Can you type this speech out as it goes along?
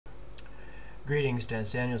Greetings, Dan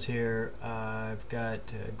Daniels here. I've got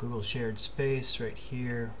Google Shared Space right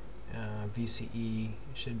here. VCE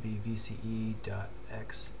should be VCE.xml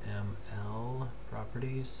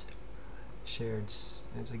properties. Shared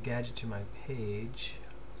it's a gadget to my page.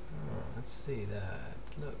 Let's see that.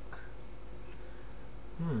 Look.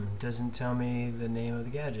 Doesn't tell me the name of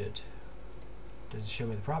the gadget. Doesn't show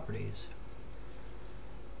me the properties.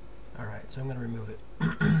 Alright, so I'm going to remove it.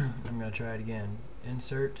 I'm going to try it again.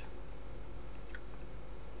 Insert.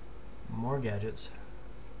 More gadgets.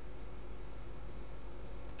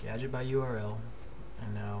 Gadget by URL,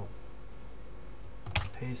 and now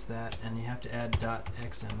paste that, and you have to add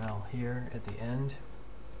 .xml here at the end,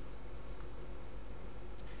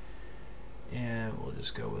 and we'll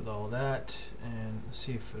just go with all that and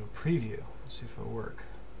see if it'll preview, see if it'll work.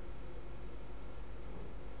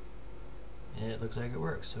 It looks like it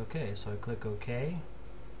works. Okay, so I click OK,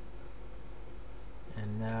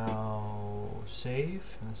 and now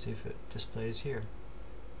save, and let's see if it displays here.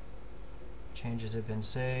 Changes have been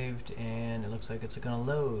saved, and it looks like it's going to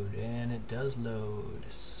load, and it does load.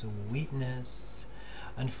 Sweetness.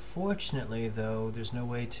 Unfortunately, though, there's no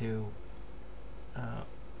way to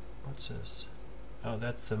what's this? Oh,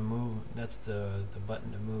 that's the move. That's the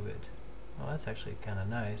button to move it. Well, that's actually kind of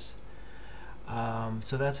nice.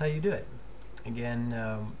 So that's how you do it. Again,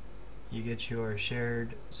 you get your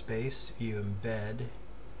shared space, you embed,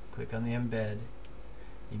 click on the embed,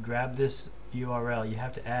 you grab this URL, you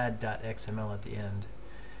have to add .xml at the end.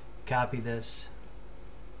 Copy this,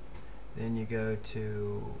 then you go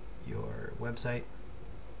to your website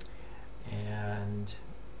and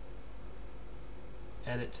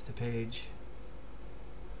edit to the page,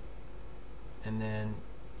 and then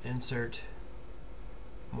insert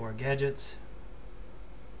more gadgets,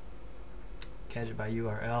 gadget by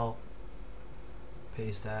URL,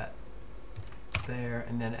 paste that there,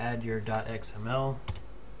 and then add your .xml.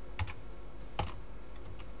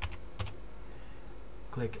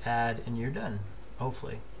 Click add, and you're done,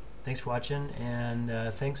 hopefully. Thanks for watching,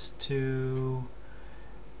 and thanks to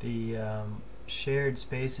the shared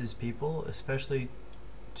spaces people, especially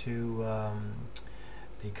to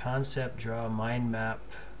the concept draw mind map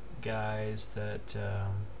guys that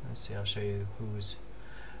let's see, I'll show you who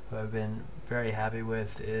I've been very happy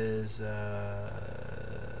with is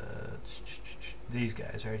these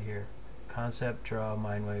guys right here. Concept draw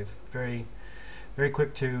mindwave, very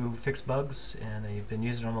quick to fix bugs, and I've been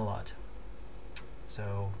using them a lot.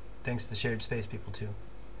 So thanks to the shared space people too.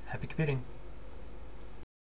 Happy computing.